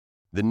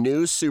The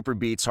new Super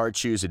Beats Heart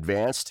Chews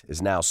Advanced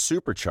is now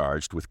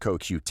supercharged with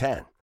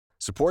CoQ10.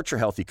 Support your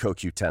healthy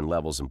CoQ10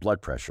 levels and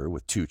blood pressure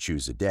with 2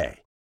 chews a day.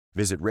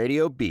 Visit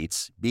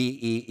RadioBeats,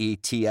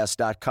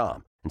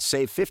 BEETS.com and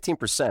save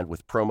 15%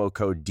 with promo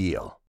code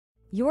DEAL.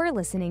 You're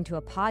listening to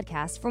a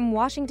podcast from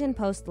Washington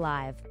Post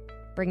Live,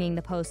 bringing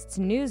the Post's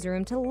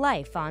newsroom to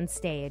life on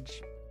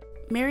stage.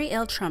 Mary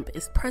L. Trump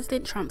is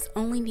President Trump's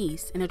only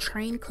niece and a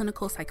trained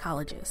clinical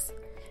psychologist.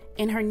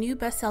 In her new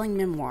best-selling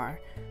memoir,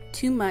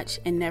 Too Much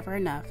and Never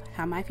Enough,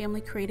 How My Family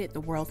Created the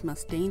World's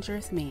Most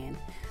Dangerous Man,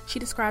 she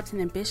describes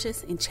an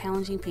ambitious and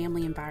challenging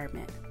family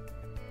environment.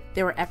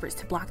 There were efforts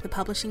to block the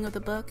publishing of the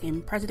book,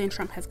 and President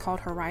Trump has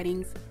called her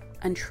writings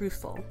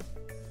untruthful.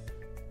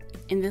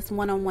 In this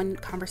one-on-one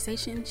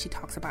conversation, she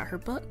talks about her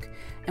book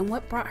and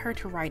what brought her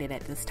to write it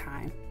at this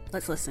time.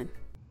 Let's listen.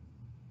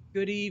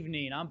 Good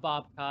evening. I'm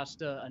Bob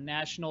Costa, a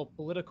national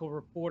political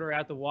reporter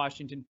at the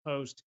Washington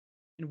Post,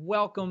 and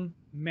welcome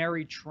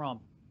Mary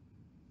Trump.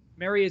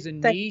 Mary is a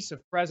niece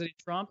of President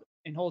Trump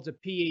and holds a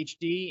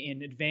PhD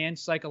in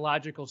advanced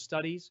psychological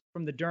studies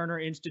from the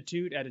Derner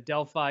Institute at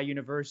Adelphi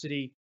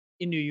University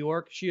in New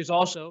York. She is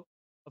also,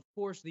 of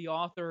course, the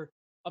author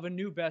of a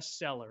new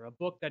bestseller, a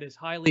book that is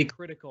highly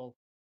critical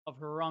of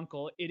her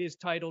uncle. It is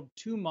titled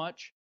Too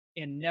Much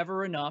and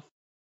Never Enough,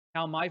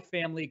 How My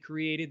Family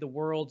Created the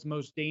World's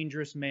Most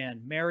Dangerous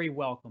Man. Mary,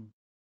 welcome.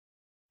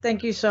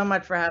 Thank you so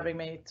much for having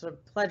me. It's a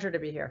pleasure to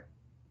be here.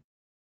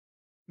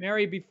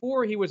 Mary,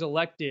 before he was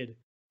elected,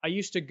 I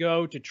used to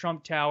go to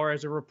Trump Tower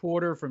as a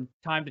reporter from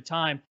time to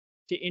time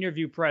to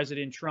interview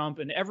President Trump.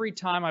 And every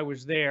time I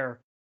was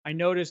there, I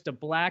noticed a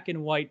black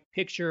and white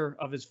picture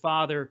of his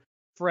father,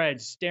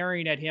 Fred,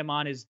 staring at him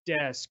on his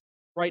desk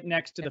right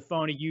next to the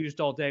phone he used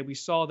all day. We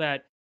saw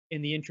that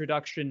in the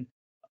introduction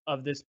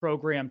of this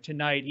program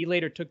tonight. He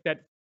later took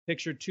that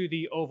picture to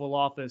the Oval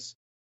Office.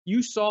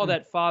 You saw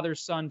that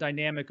father-son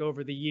dynamic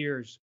over the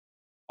years.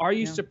 Are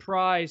you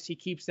surprised he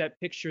keeps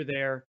that picture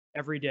there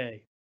every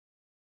day?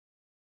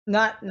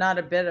 Not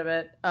a bit of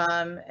it.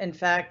 In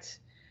fact,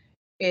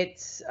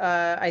 it's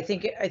I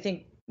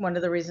think one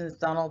of the reasons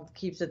Donald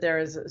keeps it there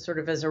is sort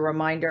of as a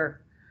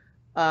reminder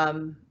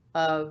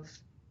of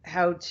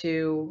how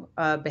to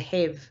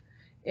behave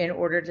in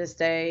order to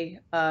stay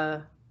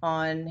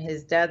on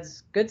his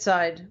dad's good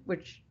side,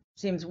 which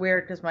seems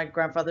weird because my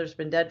grandfather's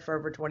been dead for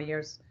over 20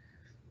 years.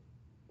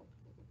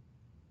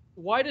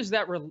 Why does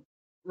that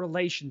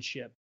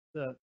relationship,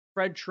 the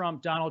Fred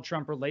Trump, Donald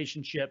Trump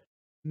relationship,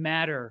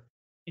 matter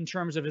in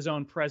terms of his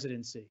own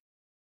presidency?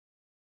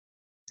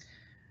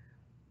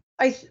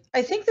 I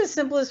think the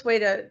simplest way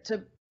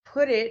to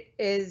put it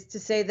is to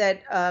say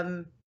that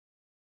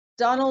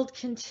Donald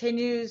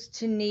continues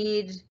to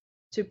need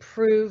to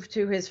prove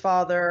to his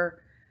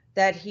father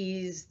that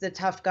he's the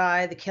tough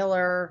guy, the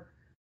killer,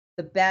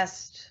 the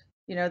best,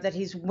 that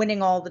he's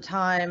winning all the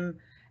time,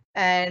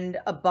 and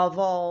above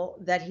all,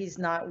 that he's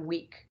not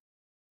weak.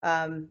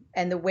 And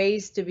the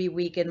ways to be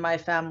weak in my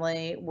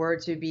family were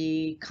to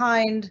be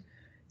kind,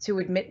 to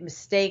admit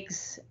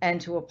mistakes, and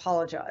to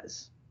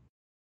apologize.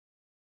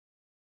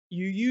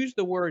 You used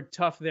the word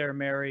tough there,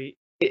 Mary.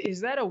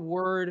 Is that a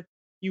word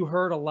you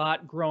heard a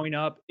lot growing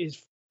up?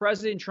 Is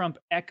President Trump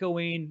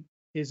echoing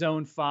his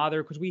own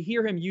father? Because we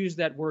hear him use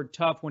that word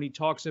tough when he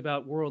talks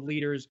about world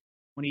leaders,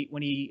 when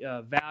he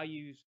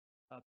values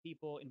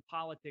people in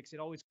politics. It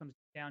always comes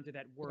down to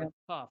that word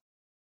tough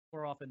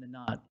more often than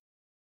not.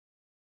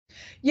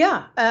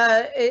 Yeah,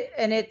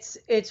 and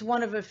it's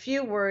one of a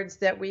few words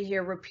that we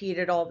hear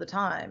repeated all the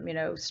time.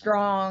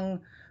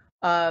 Strong,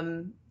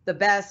 the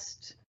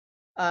best.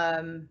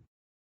 Any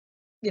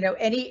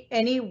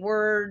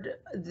word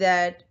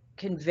that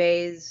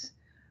conveys,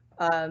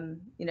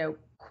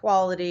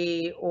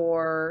 quality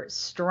or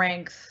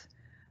strength,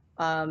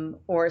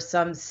 or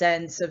some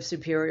sense of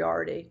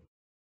superiority.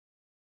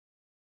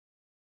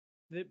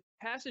 The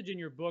passage in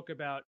your book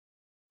about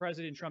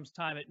President Trump's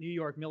time at New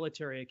York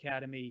Military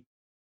Academy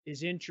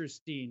is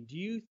interesting. Do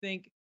you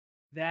think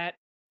that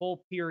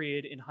whole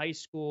period in high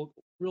school,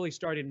 really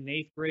started in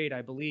 8th grade,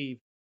 I believe,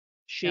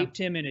 shaped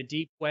him in a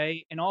deep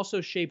way and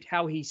also shaped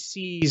how he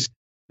sees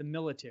the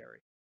military?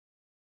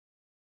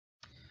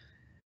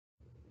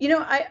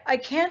 I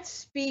can't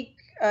speak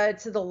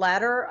to the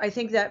latter. I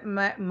think that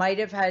might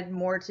have had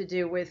more to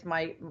do with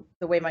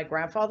the way my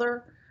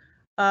grandfather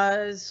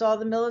saw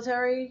the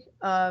military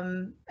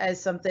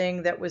as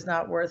something that was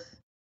not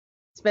worth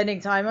spending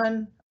time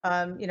on.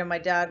 My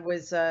dad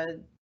was a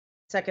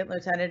second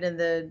lieutenant in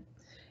the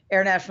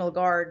Air National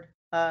Guard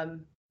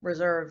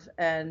Reserve,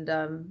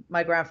 and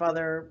my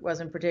grandfather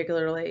wasn't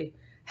particularly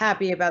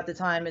happy about the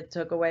time it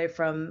took away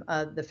from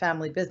the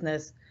family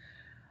business.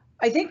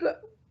 I think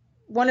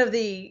one of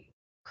the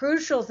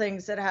crucial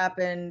things that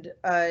happened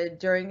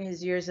during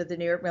his years at the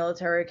New York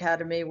Military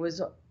Academy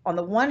was, on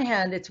the one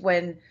hand, it's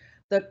when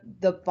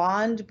the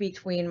bond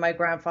between my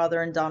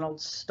grandfather and Donald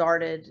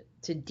started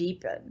to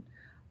deepen.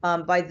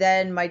 By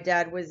then, my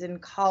dad was in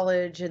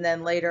college and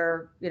then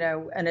later,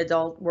 an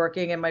adult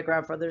working in my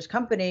grandfather's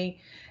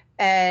company.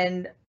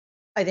 And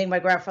I think my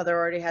grandfather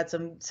already had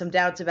some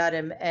doubts about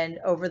him, and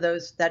over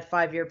that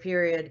 5-year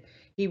period,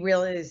 he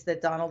realized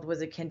that Donald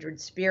was a kindred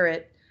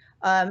spirit.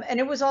 And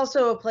it was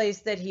also a place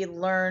that he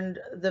learned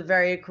the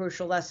very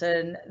crucial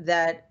lesson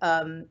that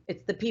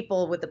it's the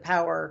people with the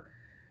power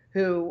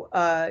who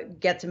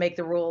get to make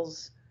the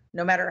rules,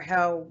 no matter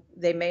how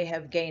they may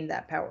have gained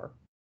that power.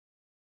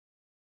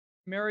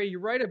 Mary, you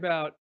write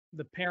about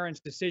the parents'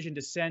 decision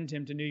to send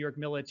him to New York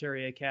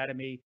Military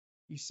Academy.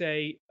 You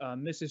say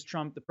Mrs.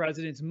 Trump, the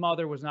president's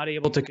mother, was not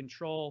able to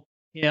control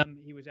him.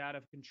 He was out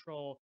of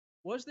control.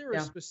 Was there a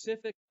Yeah.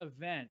 specific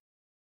event,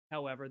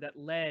 however, that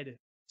led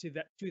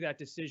to that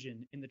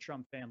decision in the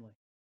Trump family?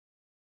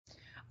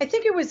 I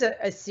think it was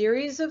a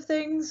series of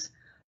things.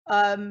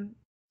 Um,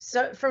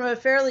 so from a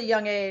fairly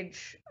young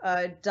age,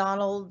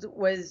 Donald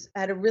was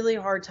had a really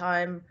hard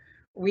time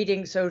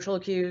reading social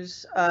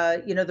cues.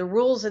 The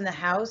rules in the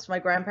house, my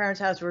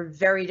grandparents' house, were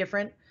very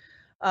different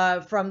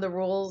from the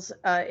rules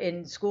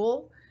in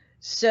school.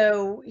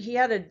 So he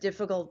had a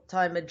difficult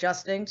time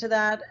adjusting to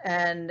that.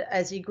 And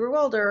as he grew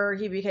older,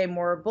 he became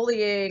more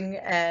bullying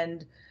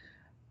and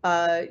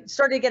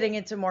started getting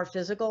into more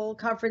physical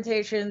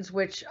confrontations,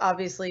 which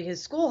obviously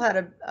his school had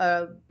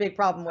a big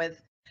problem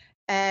with.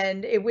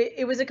 And it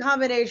was a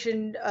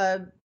combination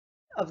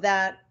of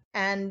that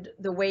and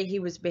the way he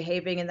was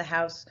behaving in the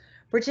house,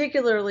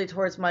 particularly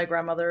towards my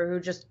grandmother, who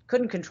just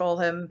couldn't control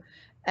him.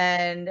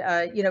 And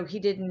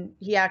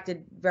he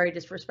acted very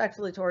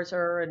disrespectfully towards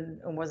her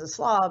and was a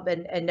slob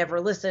and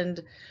never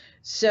listened.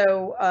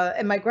 So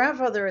and my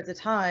grandfather at the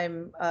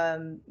time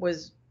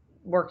was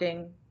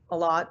working a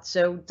lot,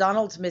 so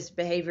Donald's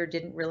misbehavior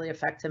didn't really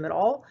affect him at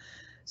all.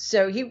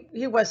 So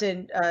he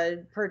wasn't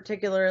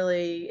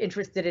particularly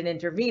interested in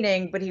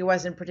intervening, but he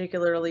wasn't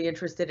particularly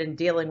interested in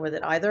dealing with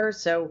it either.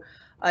 So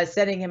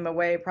sending him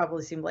away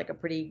probably seemed like a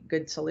pretty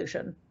good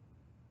solution.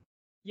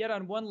 Yet,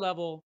 on one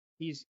level,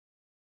 he's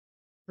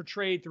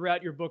portrayed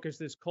throughout your book as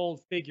this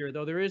cold figure,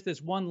 though there is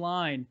this one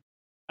line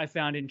I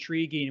found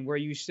intriguing where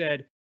you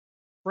said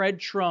Fred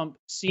Trump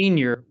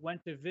Sr.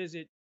 went to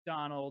visit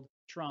Donald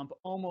Trump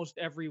almost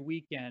every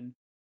weekend,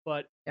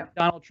 but Yeah.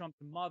 Donald Trump's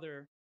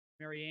mother,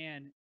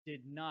 Marianne,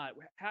 did not.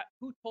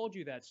 Who told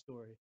you that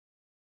story?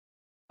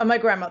 My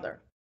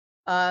grandmother.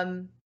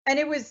 And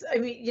it was, I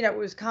mean, it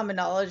was common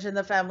knowledge in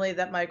the family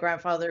that my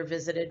grandfather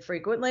visited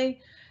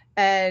frequently.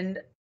 And,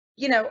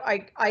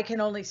 I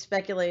can only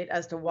speculate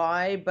as to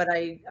why, but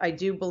I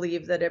do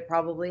believe that it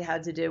probably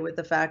had to do with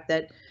the fact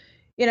that,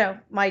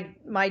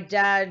 my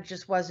dad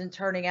just wasn't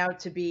turning out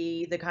to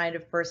be the kind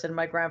of person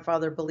my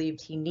grandfather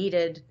believed he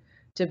needed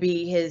to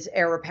be his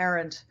heir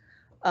apparent.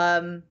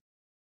 Um,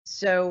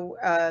 so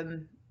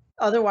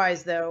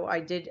otherwise, though,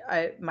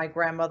 my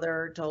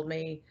grandmother told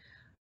me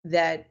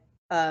that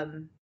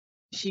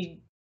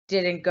she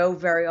didn't go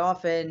very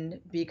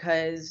often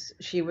because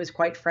she was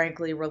quite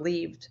frankly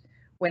relieved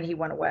when he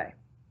went away.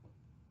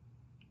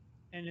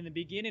 And in the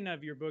beginning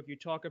of your book, you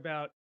talk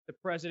about the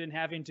president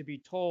having to be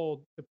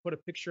told to put a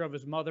picture of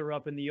his mother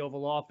up in the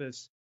Oval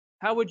Office.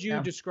 How would you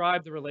Yeah.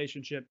 describe the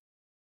relationship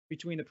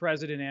between the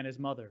president and his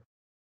mother?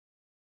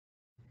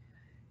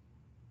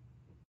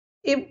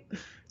 It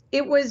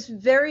it was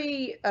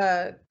very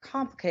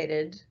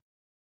complicated,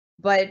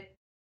 but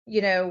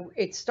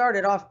it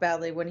started off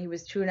badly. When he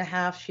was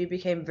 2.5, she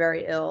became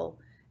very ill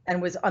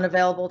and was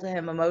unavailable to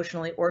him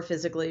emotionally or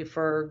physically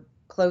for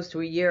close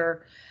to a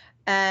year.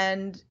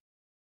 And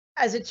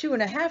as a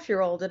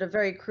 2.5-year-old at a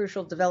very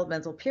crucial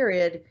developmental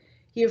period,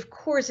 he of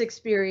course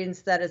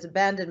experienced that as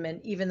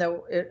abandonment, even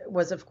though it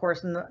was of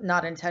course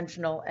not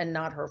intentional and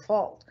not her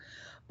fault.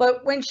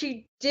 But when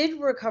she did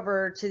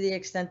recover to the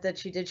extent that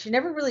she did, she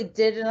never really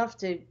did enough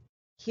to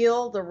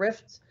heal the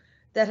rift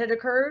that had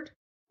occurred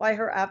by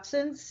her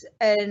absence.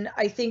 And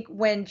I think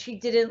when she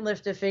didn't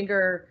lift a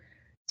finger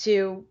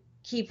to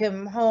keep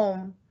him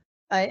home,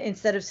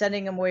 instead of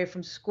sending him away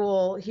from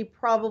school, he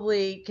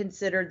probably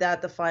considered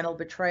that the final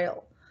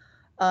betrayal.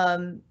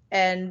 And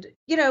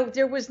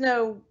there was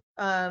no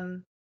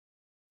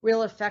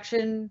real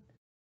affection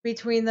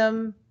between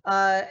them,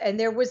 and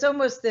there was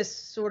almost this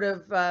sort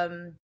of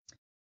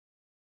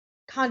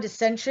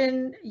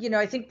condescension.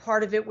 I think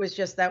part of it was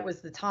just that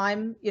was the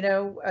time.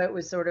 It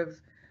was sort of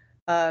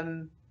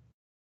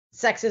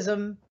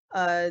sexism,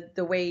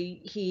 the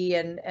way he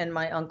and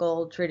my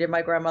uncle treated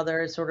my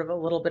grandmother, is sort of a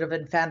little bit of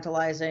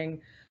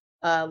infantilizing,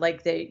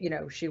 like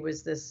she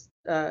was this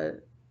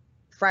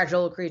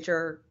fragile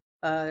creature,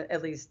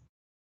 at least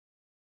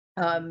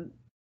um,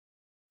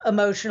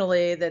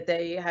 emotionally, that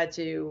they had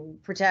to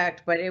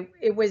protect. But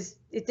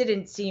it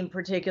didn't seem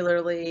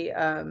particularly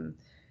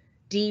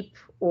deep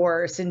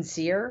or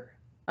sincere,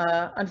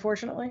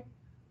 unfortunately.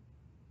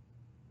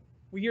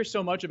 We hear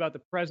so much about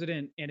the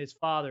president and his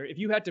father. If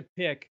you had to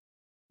pick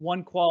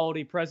one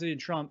quality President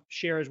Trump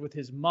shares with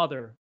his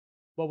mother,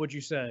 what would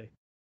you say?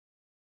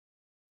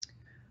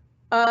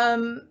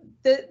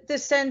 The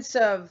sense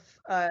of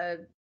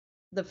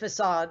the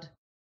facade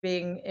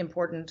being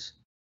important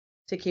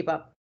to keep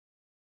up.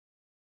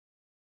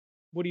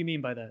 What do you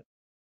mean by that?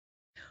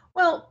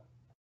 Well,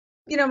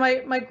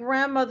 My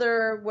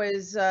grandmother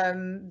was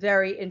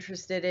very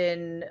interested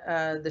in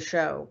the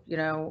show,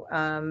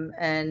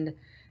 and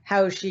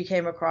how she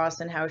came across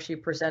and how she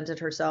presented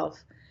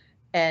herself.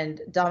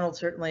 And Donald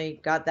certainly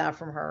got that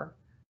from her.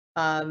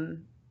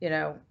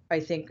 I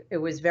think it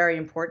was very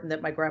important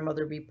that my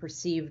grandmother be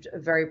perceived a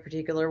very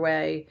particular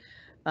way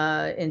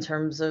in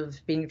terms of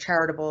being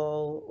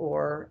charitable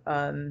or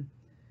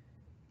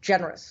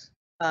generous.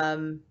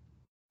 Um,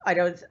 I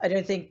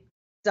don't think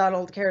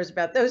Donald cares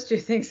about those two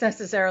things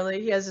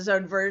necessarily. He has his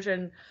own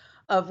version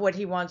of what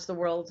he wants the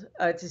world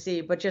to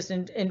see, but just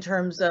in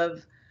terms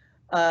of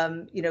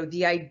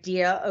the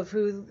idea of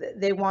who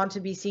they want to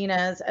be seen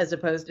as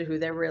opposed to who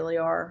they really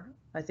are.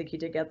 I think he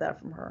did get that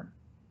from her.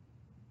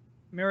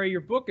 Mary,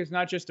 your book is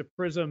not just a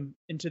prism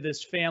into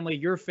this family,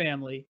 your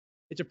family.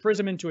 It's a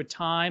prism into a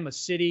time, a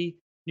city,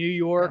 New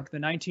York, the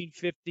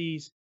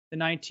 1950s, the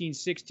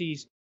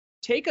 1960s.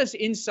 Take us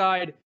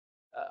inside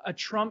a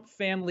Trump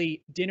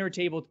family dinner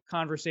table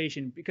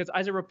conversation, because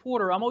as a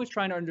reporter, I'm always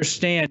trying to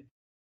understand,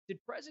 did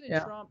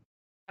President Trump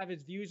have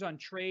his views on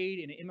trade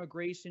and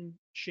immigration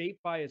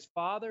shaped by his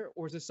father,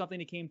 or is this something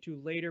he came to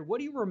later? What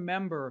do you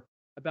remember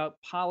about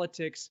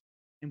politics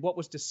and what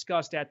was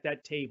discussed at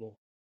that table?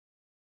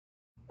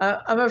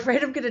 I'm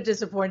afraid I'm going to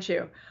disappoint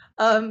you.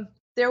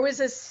 There was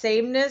a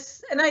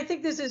sameness, and I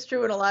think this is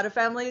true in a lot of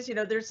families.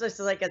 There's just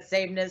like a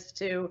sameness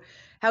to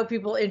how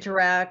people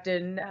interact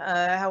and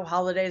how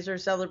holidays are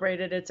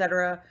celebrated,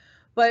 etc.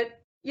 But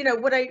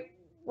what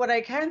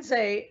I can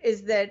say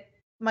is that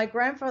my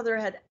grandfather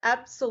had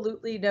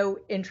absolutely no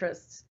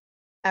interests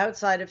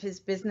outside of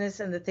his business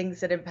and the things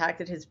that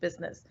impacted his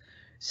business.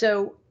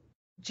 So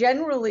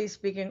generally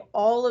speaking,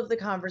 all of the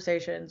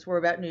conversations were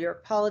about New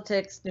York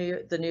politics,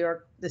 the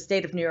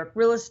state of New York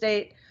real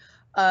estate,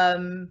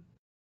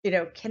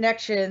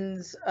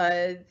 connections,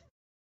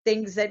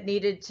 things that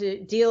needed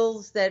to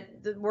deals that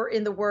were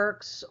in the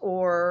works,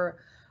 or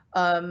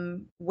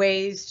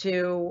ways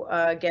to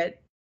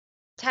get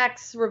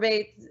tax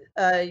rebates,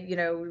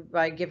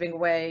 by giving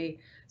away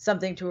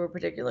something to a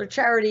particular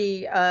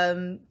charity.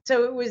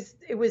 So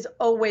it was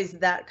always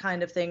that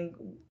kind of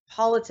thing.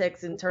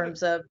 Politics in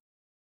terms of,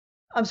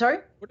 I'm sorry?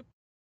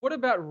 What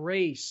about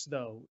race,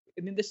 though?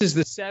 I mean, this is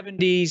the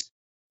 70s,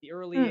 the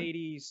early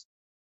 80s.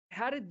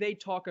 How did they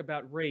talk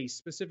about race,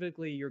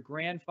 specifically your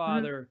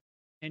grandfather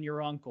and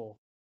your uncle,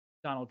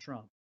 Donald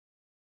Trump?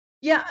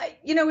 Yeah,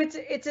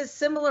 it's a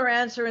similar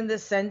answer in the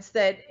sense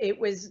that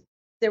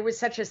there was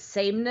such a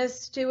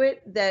sameness to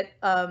it that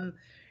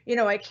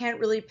I can't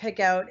really pick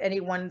out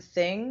any one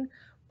thing,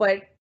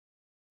 but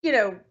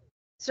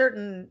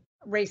certain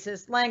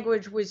racist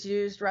language was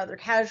used rather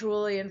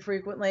casually and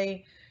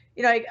frequently.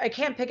 I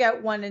can't pick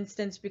out one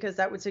instance because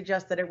that would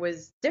suggest that it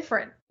was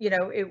different.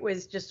 It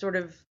was just sort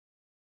of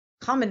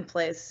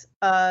commonplace.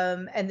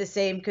 And the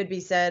same could be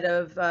said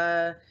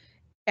of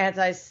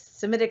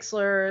anti-Semitic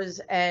slurs,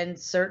 and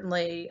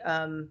certainly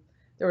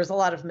there was a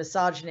lot of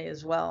misogyny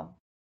as well.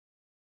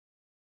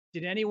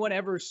 Did anyone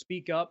ever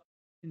speak up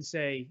and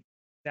say,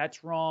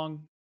 that's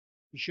wrong,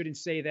 you shouldn't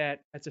say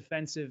that, that's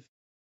offensive?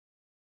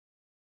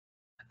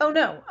 Oh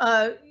no,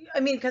 I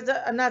mean, because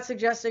I'm not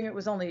suggesting it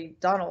was only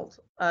Donald.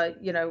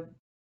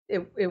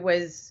 It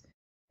was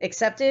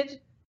accepted,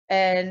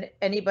 and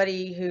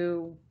anybody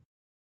who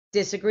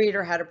disagreed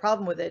or had a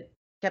problem with it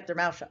kept their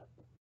mouth shut.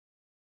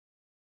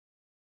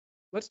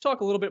 Let's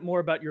talk a little bit more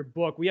about your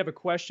book. We have a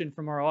question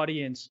from our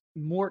audience.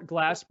 Mort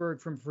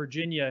Glassberg from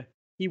Virginia.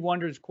 He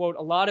wonders, quote,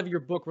 a lot of your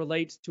book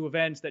relates to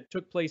events that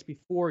took place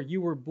before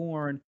you were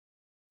born.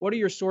 What are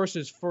your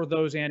sources for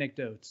those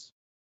anecdotes?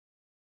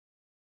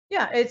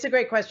 Yeah, it's a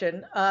great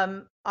question.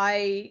 A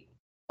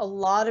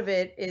lot of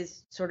it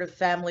is sort of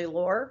family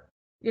lore,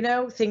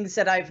 things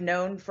that I've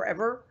known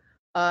forever,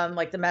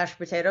 like the mashed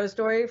potato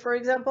story, for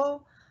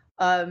example.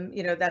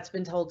 That's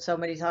been told so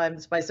many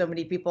times by so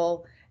many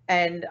people,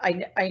 and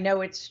I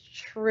know it's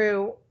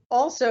true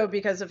also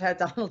because of how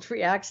Donald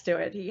reacts to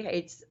it.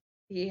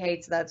 He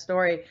hates that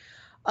story.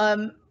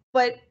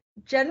 But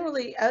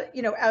generally,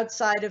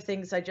 outside of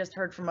things I just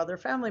heard from other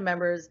family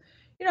members,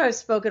 I've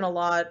spoken a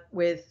lot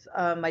with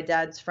my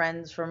dad's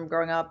friends from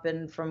growing up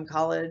and from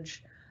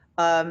college.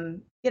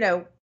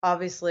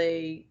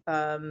 Obviously,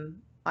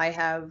 I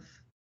have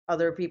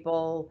other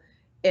people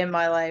in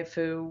my life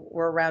who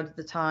were around at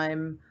the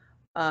time,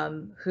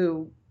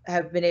 who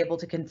have been able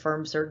to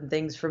confirm certain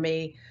things for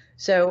me.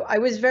 So I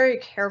was very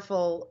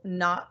careful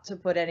not to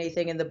put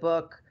anything in the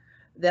book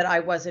that I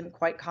wasn't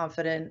quite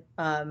confident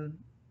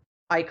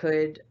I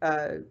could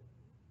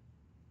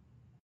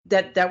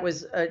that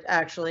was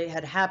actually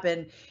had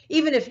happened,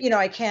 even if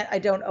I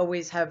don't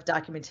always have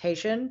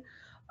documentation,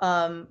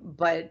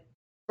 but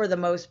for the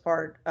most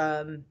part,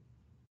 I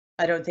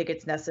don't think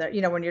it's necessary.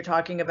 When you're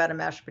talking about a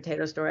mashed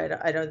potato story,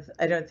 I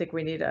don't think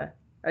we need a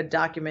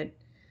document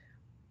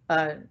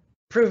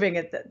proving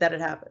it that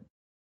it happened.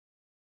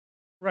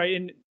 Right,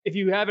 and if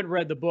you haven't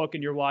read the book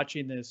and you're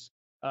watching this,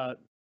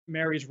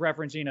 Mary's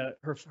referencing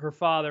her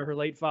father, her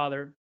late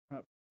father,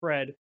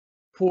 Fred,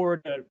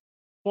 poured a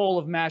bowl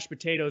of mashed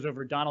potatoes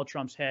over Donald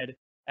Trump's head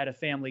at a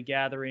family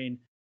gathering.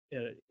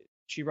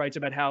 She writes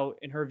about how,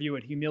 in her view,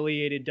 it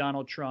humiliated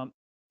Donald Trump,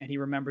 and he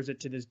remembers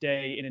it to this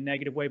day in a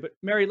negative way. But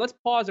Mary, let's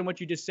pause on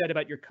what you just said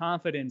about your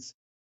confidence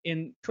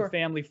in the Sure.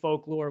 family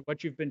folklore,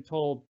 what you've been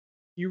told.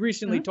 You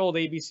recently Mhm. told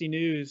ABC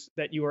News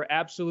that you are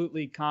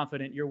absolutely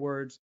confident, your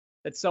words,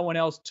 that someone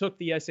else took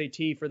the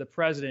SAT for the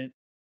president,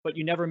 but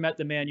you never met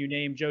the man you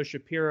named, Joe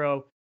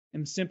Shapiro,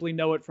 and simply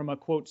know it from a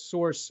quote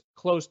source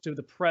close to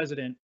the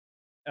president.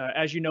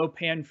 As you know,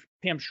 Pam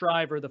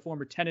Shriver, the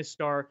former tennis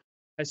star,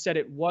 has said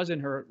it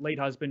wasn't her late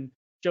husband,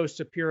 Joe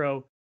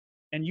Shapiro,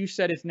 and you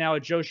said it's now a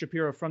Joe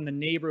Shapiro from the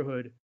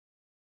neighborhood.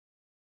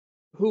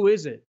 Who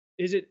is it?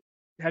 Is it?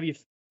 Have you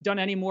done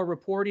any more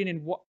reporting?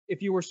 And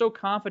if you were so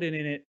confident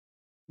in it,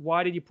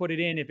 why did you put it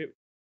in if it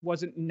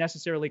wasn't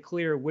necessarily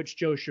clear which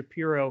Joe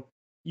Shapiro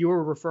you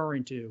were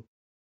referring to?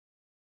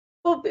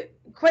 Well,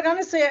 quite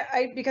honestly,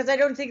 because I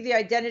don't think the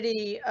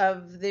identity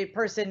of the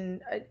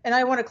person, and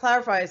I want to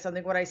clarify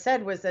something. What I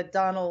said was that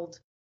Donald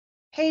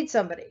paid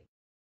somebody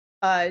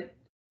uh,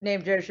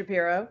 named Joe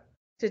Shapiro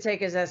to take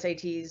his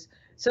SATs.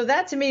 So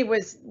that to me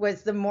was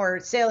the more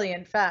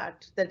salient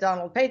fact that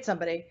Donald paid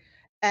somebody.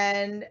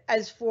 And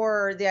as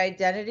for the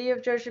identity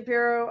of Joe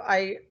Shapiro,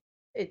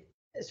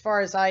 as far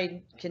as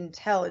I can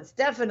tell, it's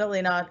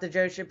definitely not the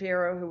Joe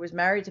Shapiro who was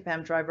married to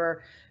Pam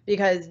Shriver,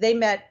 because they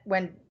met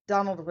when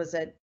Donald was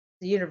at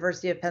the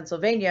University of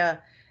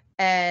Pennsylvania,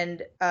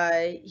 and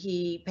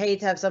he paid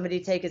to have somebody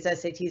take his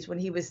SATs when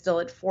he was still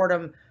at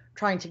Fordham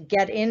trying to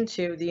get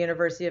into the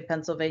University of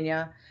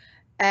Pennsylvania.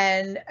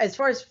 And as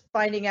far as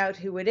finding out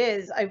who it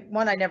is, I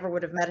never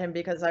would have met him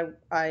because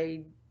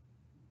I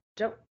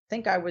don't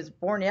think I was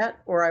born yet,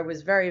 or I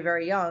was very,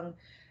 very young.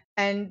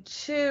 And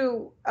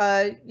two,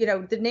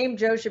 the name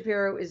Joe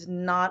Shapiro is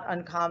not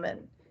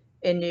uncommon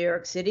in New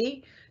York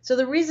City. So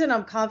the reason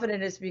I'm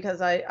confident is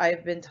because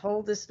I've been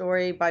told this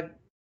story by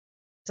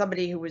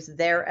somebody who was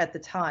there at the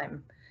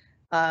time,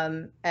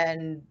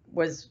 and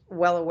was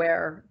well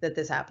aware that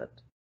this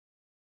happened.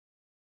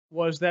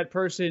 Was that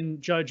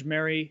person Judge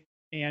Mary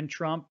Ann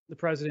Trump, the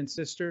president's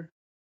sister?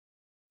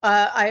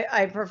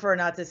 I prefer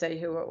not to say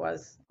who it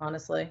was,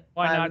 honestly.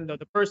 Why not, though?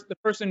 The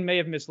person may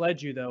have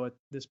misled you, though, at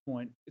this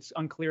point. It's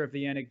unclear if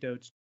the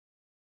anecdotes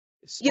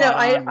spot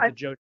on with the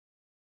Joe.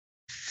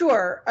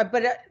 Sure,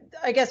 but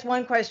I guess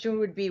one question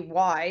would be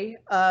why,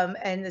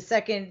 and the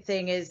second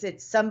thing is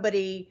it's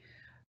somebody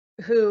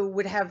who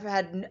would have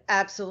had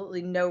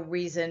absolutely no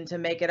reason to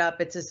make it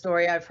up. It's a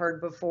story I've heard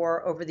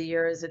before over the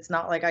years. It's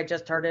not like I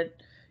just heard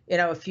it,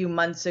 a few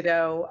months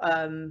ago,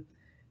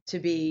 to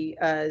be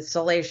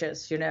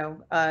salacious,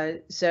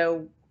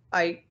 So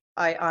I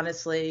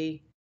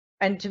honestly,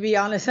 and to be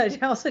honest, I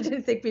also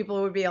didn't think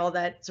people would be all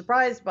that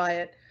surprised by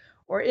it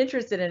or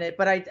interested in it,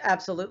 but I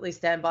absolutely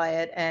stand by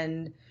it.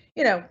 And,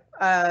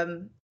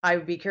 I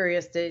would be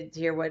curious to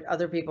hear what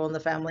other people in the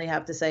family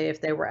have to say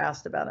if they were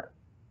asked about it.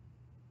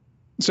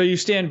 So you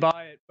stand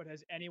by it, but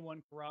has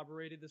anyone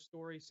corroborated the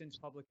story since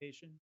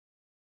publication?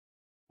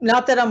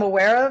 Not that I'm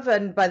aware of,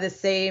 and by the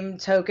same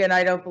token,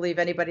 I don't believe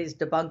anybody's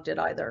debunked it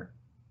either.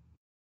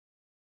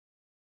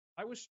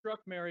 I was struck,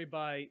 Mary,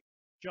 by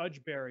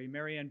Judge Barry,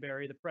 Mary Ann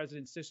Barry, the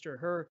president's sister.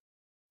 Her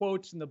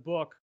quotes in the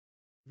book,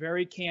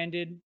 very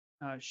candid.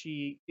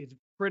 She is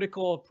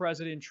critical of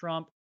President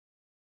Trump.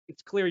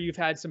 It's clear you've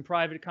had some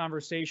private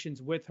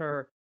conversations with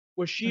her.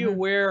 Was she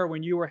aware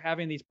when you were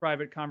having these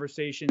private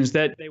conversations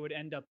that they would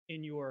end up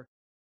in your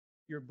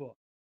book?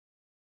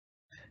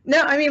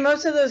 No, I mean,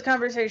 most of those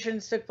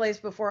conversations took place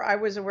before I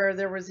was aware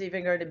there was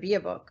even going to be a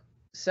book.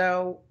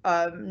 So,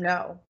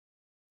 no.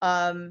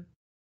 And,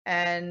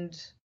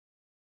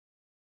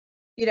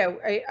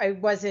 I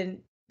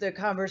wasn't, the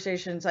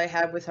conversations I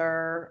had with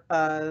her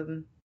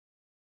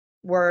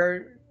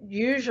were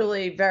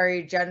usually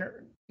very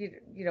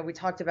we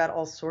talked about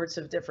all sorts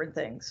of different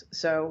things.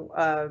 So,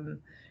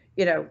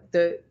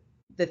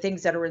 the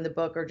things that are in the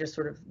book are just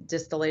sort of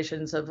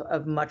distillations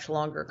of much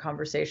longer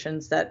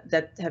conversations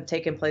that have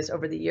taken place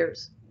over the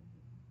years.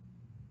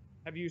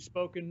 Have you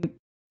spoken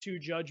to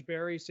Judge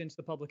Barry since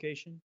the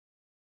publication?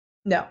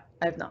 No,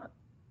 I have not.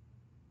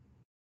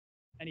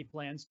 Any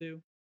plans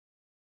to?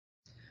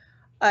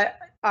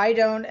 I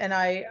don't, and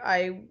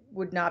I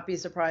would not be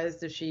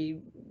surprised if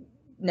she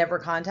never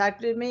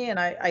contacted me, and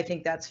I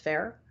think that's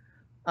fair.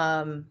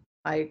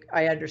 I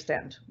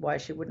understand why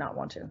she would not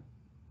want to.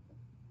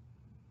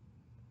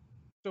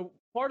 So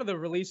part of the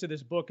release of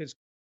this book has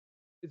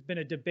been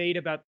a debate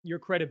about your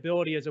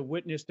credibility as a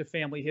witness to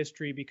family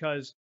history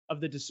because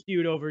of the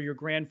dispute over your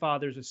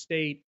grandfather's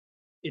estate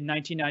in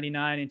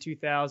 1999 and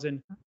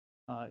 2000.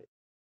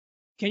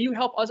 Can you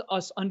help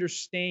us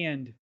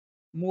understand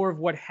more of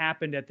what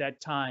happened at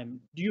that time?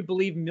 Do you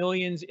believe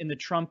millions in the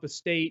Trump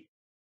estate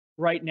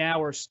right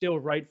now are still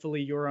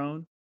rightfully your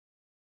own?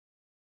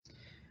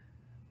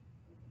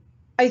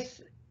 I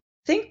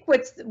think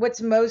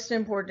what's most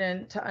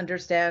important to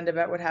understand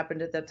about what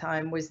happened at that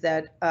time was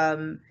that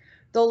the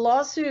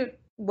lawsuit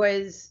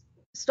was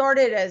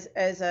started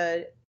as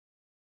a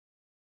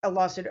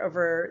lawsuit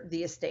over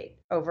the estate,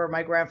 over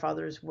my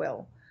grandfather's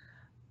will,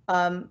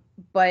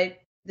 but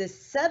the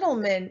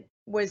settlement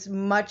was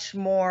much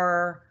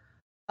more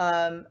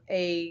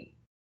a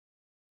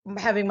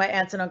having my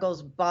aunts and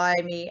uncles buy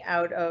me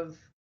out of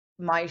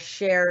my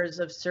shares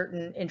of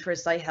certain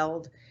interests I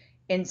held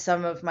in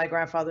some of my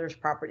grandfather's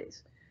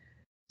properties.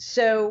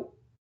 So,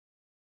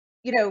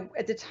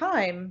 at the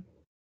time,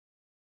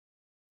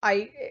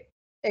 I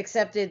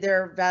accepted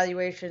their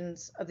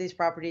valuations of these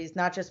properties,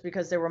 not just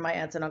because they were my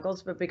aunts and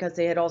uncles, but because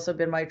they had also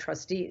been my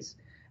trustees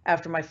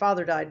after my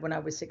father died when I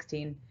was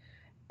 16.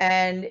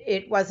 And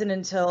it wasn't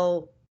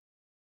until,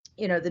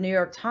 the New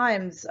York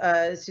Times,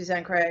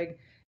 Suzanne Craig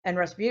and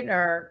Russ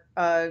Buettner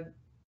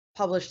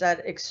published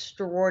that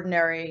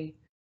extraordinary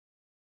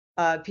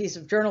piece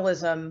of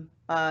journalism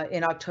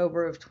in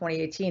October of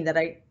 2018 that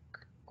I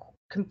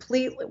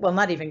completely, well,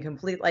 not even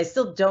completely, I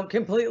still don't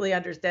completely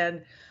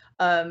understand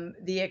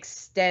the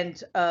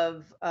extent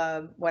of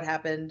what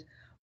happened.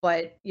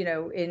 But,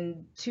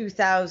 in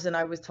 2000,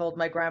 I was told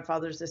my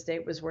grandfather's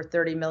estate was worth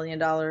 $30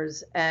 million.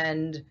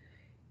 And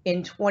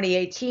in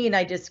 2018,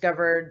 I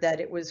discovered that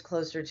it was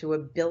closer to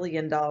 $1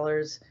 billion.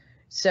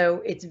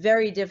 So it's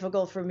very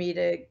difficult for me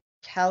to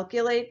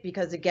calculate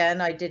because,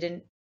 again, I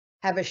didn't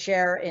have a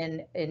share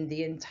in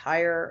the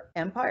entire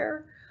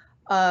empire.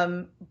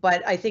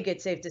 But I think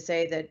it's safe to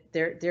say that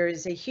there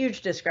is a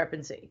huge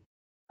discrepancy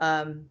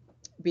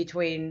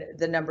between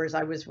the numbers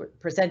I was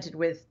presented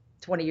with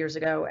 20 years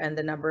ago and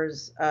the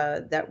numbers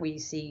that we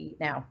see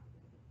now.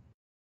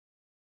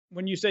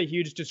 When you say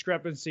huge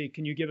discrepancy,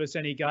 can you give us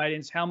any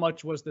guidance? How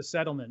much was the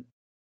settlement?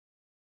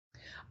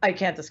 I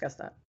can't discuss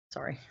that.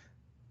 Sorry.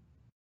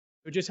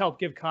 It would just help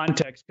give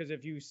context, because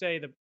if you say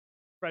that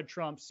Fred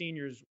Trump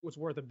Sr.'s was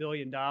worth $1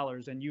 billion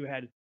and you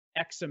had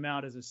X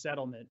amount as a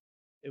settlement,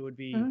 it would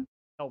be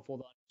helpful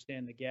to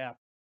understand the gap.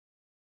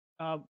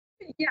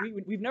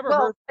 We've never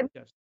heard.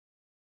 Yes.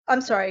 I'm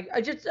sorry.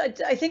 I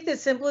think the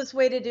simplest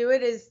way to do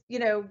it is,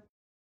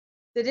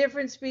 the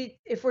difference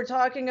if we're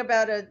talking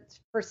about a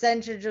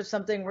percentage of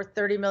something worth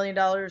 $30 million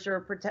or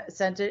a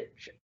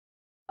percentage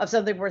of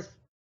something worth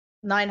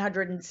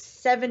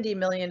 $970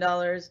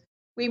 million,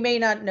 we may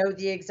not know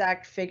the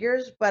exact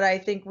figures, but I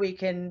think we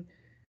can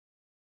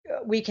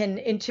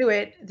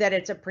intuit that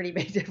it's a pretty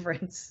big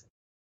difference.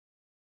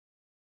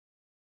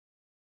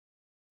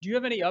 Do you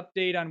have any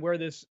update on where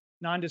this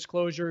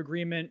non-disclosure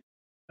agreement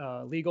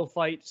legal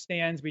fight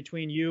stands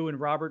between you and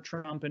Robert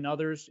Trump and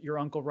others, your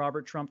uncle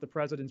Robert Trump, the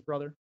president's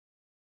brother?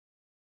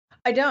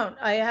 I don't.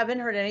 I haven't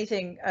heard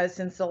anything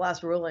since the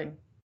last ruling,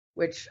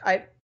 which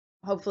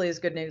hopefully is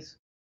good news.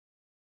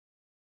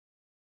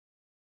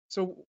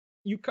 So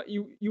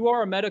you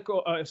are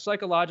a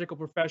psychological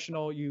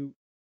professional. You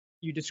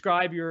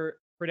describe your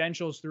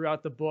credentials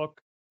throughout the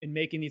book in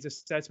making these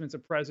assessments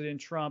of President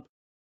Trump.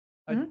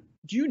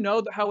 Do you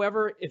know,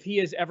 however, if he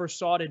has ever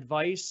sought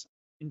advice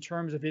in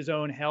terms of his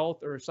own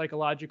health or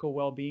psychological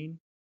well-being?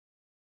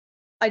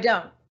 I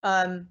don't.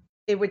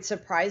 It would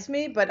surprise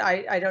me, but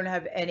I don't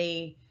have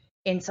any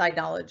inside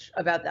knowledge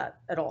about that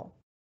at all.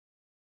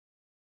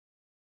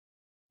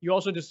 You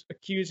also just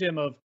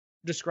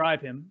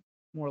describe him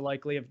more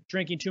likely of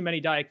drinking too many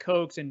Diet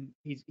Cokes and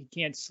he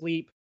can't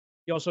sleep.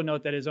 You also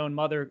note that his own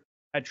mother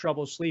had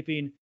trouble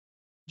sleeping.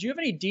 Do you have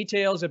any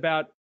details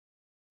about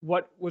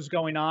what was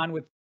going on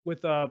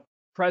with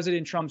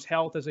President Trump's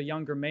health as a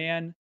younger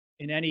man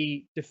in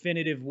any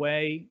definitive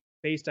way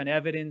based on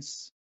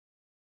evidence?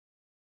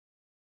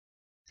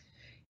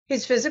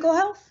 His physical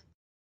health?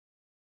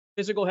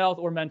 Physical health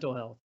or mental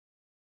health?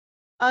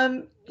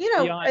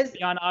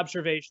 Beyond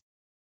observation.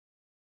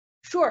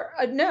 Sure.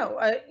 No,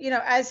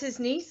 as his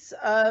niece,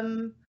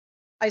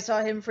 I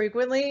saw him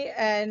frequently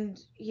and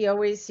he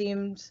always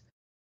seemed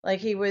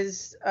like he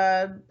was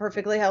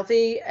perfectly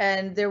healthy.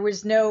 And there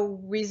was no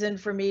reason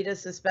for me to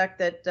suspect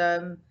that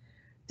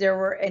there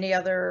were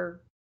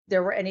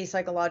any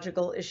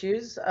psychological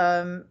issues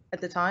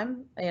at the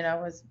time. I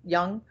was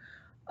young.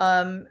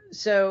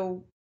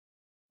 So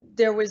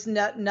there was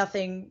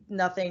nothing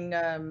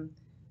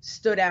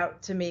stood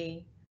out to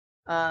me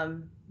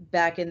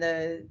back in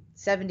the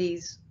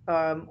 70s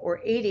or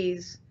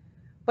 80s,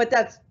 but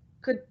that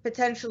could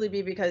potentially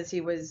be because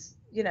he was,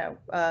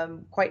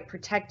 quite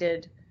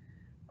protected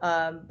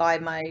by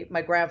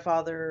my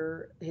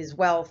grandfather, his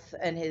wealth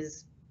and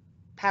his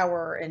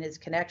power and his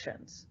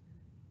connections.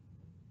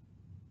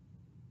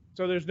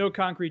 So there's no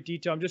concrete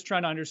detail. I'm just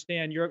trying to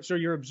understand.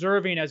 You're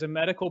observing as a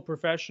medical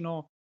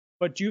professional,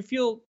 but do you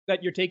feel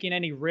that you're taking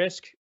any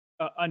risk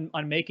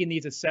on making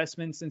these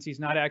assessments since he's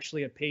not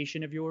actually a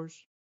patient of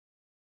yours?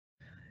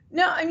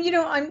 No,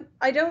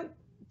 I don't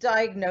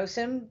diagnose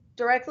him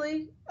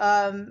directly,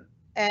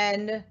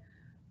 and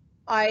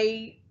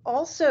I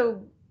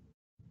also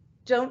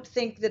don't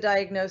think the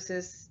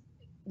diagnosis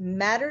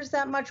matters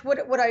that much.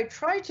 What I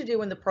try to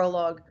do in the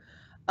prologue,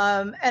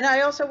 and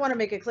I also want to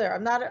make it clear,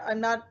 I'm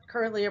not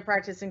currently a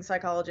practicing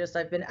psychologist.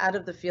 I've been out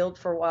of the field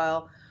for a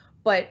while,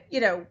 but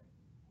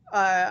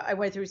I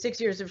went through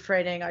 6 years of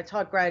training. I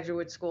taught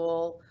graduate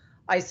school.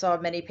 I saw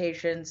many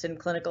patients in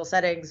clinical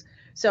settings.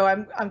 So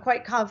I'm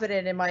quite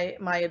confident in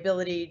my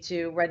ability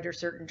to render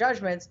certain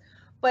judgments.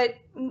 But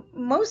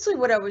mostly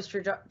what I was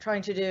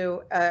trying to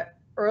do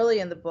early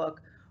in the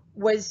book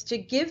was to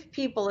give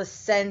people a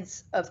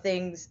sense of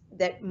things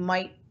that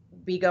might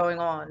be going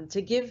on,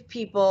 to give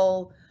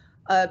people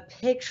a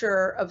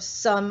picture of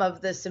some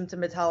of the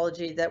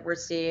symptomatology that we're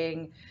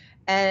seeing,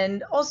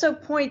 and also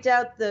point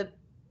out the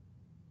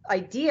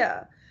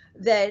idea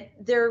that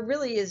there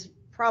really is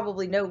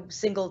probably no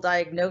single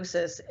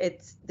diagnosis.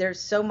 There's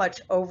so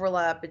much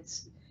overlap.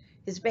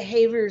 His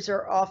behaviors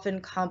are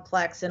often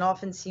complex and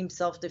often seem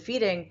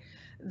self-defeating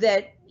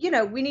that,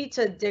 we need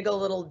to dig a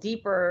little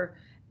deeper.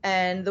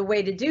 And the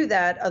way to do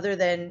that, other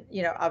than,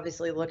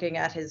 obviously looking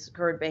at his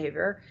current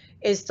behavior,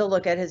 is to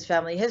look at his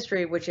family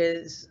history, which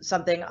is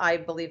something I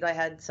believed I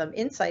had some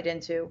insight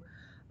into.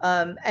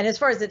 And as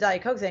far as the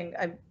Diet Coke thing,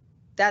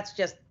 that's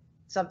just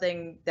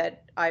something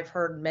that I've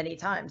heard many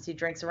times. He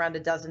drinks around a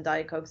dozen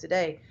Diet Cokes a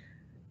day.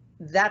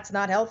 That's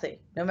not healthy,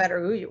 no matter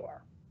who you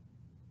are.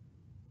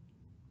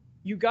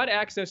 You got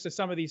access to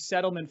some of these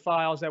settlement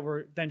files that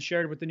were then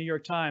shared with the New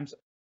York Times.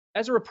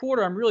 As a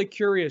reporter, I'm really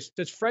curious,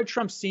 does Fred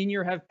Trump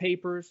Sr. have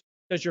papers?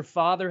 Does your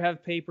father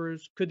have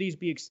papers? Could these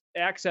be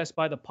accessed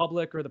by the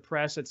public or the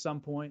press at some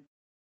point?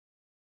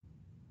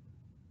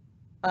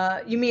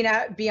 You mean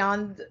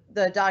beyond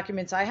the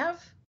documents I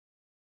have?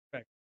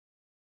 Correct.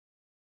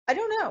 I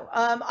don't know.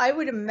 I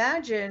would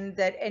imagine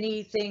that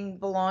anything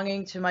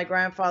belonging to my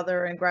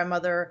grandfather and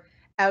grandmother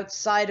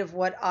outside of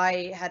what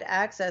I had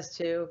access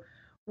to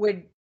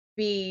would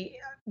be,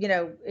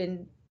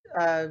 in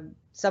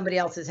somebody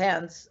else's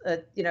hands,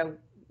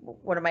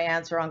 one of my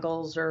aunts or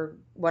uncles or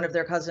one of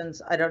their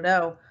cousins, I don't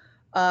know.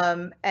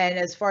 And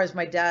as far as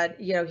my dad,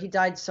 he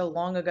died so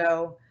long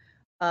ago.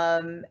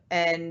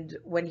 And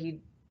when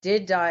he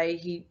did die,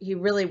 he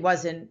really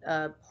wasn't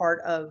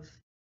part of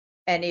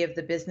any of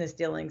the business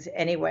dealings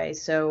anyway.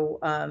 So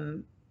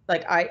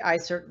I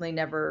certainly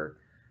never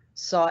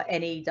saw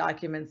any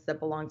documents that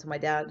belonged to my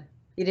dad.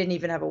 He didn't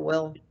even have a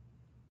will.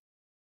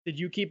 Did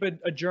you keep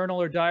a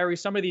journal or diary?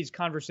 Some of these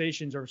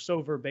conversations are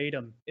so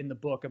verbatim in the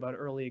book about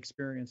early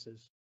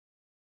experiences.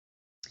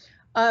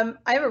 I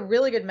have a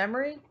really good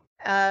memory,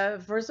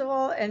 first of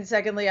all. And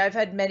secondly, I've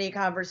had many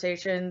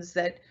conversations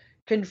that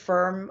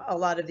confirm a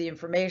lot of the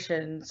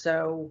information.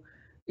 So,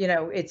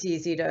 it's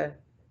easy to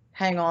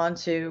hang on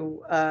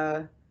to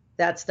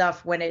that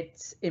stuff when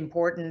it's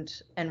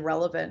important and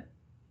relevant.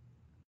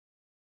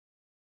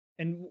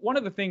 And one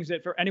of the things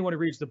that for anyone who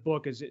reads the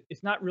book is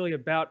it's not really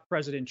about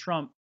President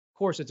Trump. Of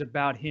course, it's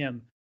about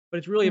him, but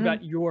it's really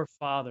about your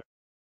father.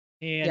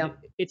 And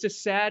it's a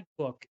sad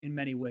book in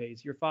many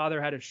ways. Your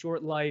father had a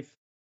short life.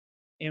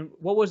 And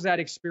what was that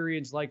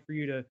experience like for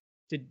you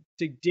to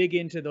dig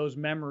into those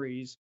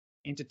memories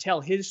and to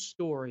tell his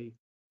story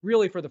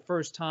really for the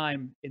first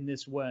time in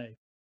this way?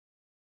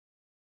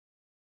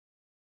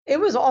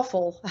 It was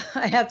awful,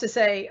 I have to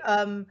say,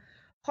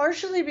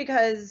 partially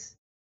because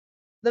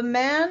the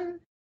man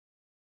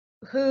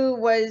who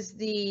was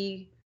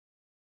the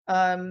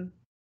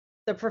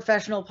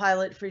professional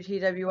pilot for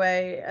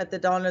TWA at the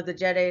dawn of the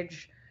jet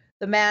age,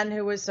 the man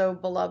who was so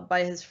beloved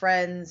by his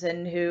friends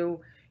and who,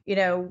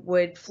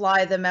 would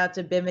fly them out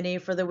to Bimini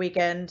for the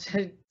weekend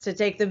to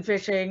take them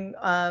fishing,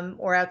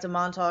 or out to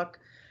Montauk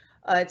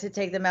to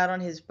take them out on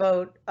his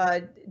boat,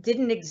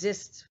 didn't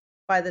exist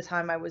by the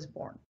time I was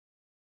born.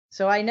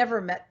 So I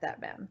never met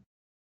that man.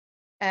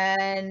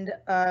 And,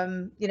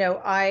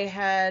 I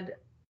had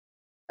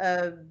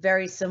a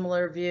very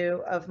similar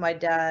view of my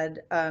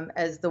dad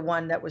as the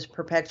one that was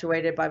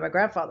perpetuated by my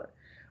grandfather,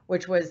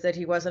 which was that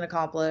he wasn't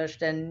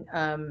accomplished. And,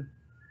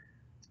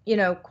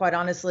 quite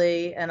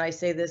honestly, and I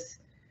say this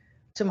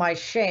to my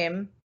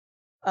shame,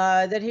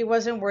 that he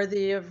wasn't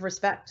worthy of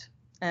respect.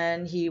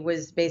 And he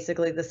was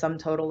basically the sum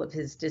total of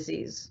his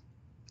disease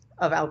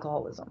of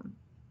alcoholism.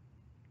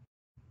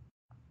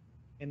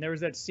 And there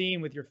was that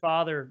scene with your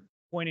father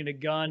pointing a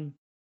gun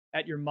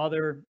at your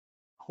mother,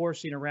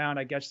 horsing around,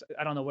 I guess,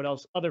 I don't know what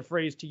else, other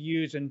phrase to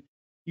use. And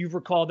you've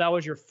recalled that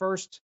was your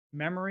first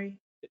memory.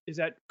 Is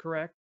that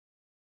correct?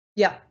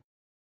 Yeah.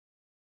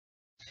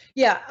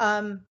 Yeah.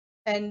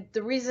 And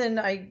the reason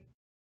I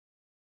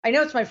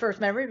know it's my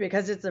first memory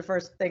because it's the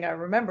first thing I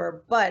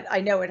remember, but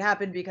I know it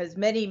happened because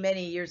many,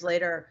 many years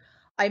later,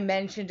 I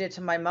mentioned it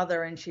to my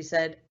mother and she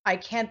said, "I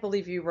can't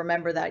believe you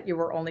remember that. You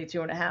were only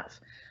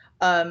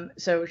 2.5."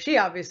 So she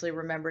obviously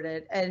remembered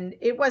it, and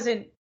it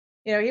wasn't,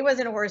 he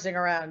wasn't horsing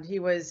around. He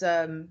was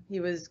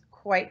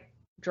quite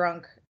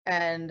drunk,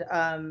 and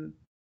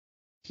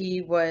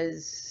it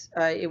was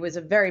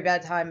a very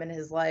bad time in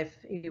his life.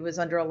 He was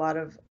under a lot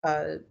of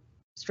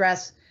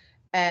stress,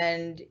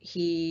 and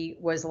he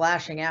was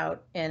lashing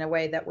out in a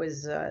way that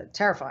was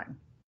terrifying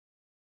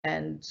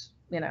and,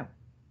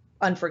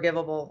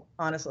 unforgivable,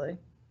 honestly.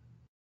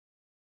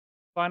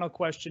 Final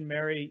question,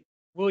 Mary.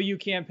 Will you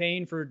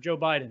campaign for Joe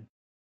Biden?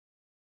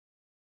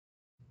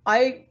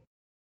 I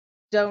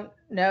don't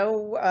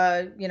know.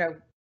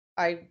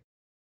 I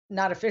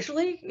not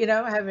officially,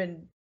 I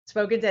haven't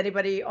spoken to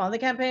anybody on the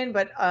campaign,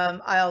 but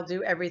I'll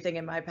do everything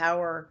in my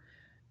power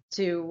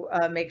to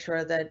make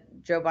sure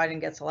that Joe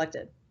Biden gets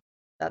elected.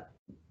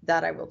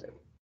 That I will do.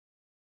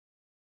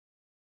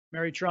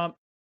 Mary Trump,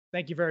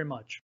 thank you very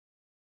much.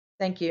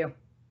 Thank you.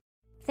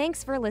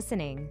 Thanks for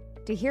listening.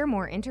 To hear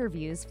more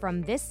interviews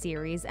from this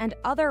series and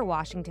other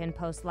Washington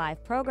Post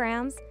Live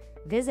programs,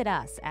 visit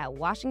us at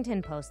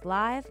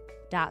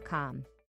WashingtonPostLive.com.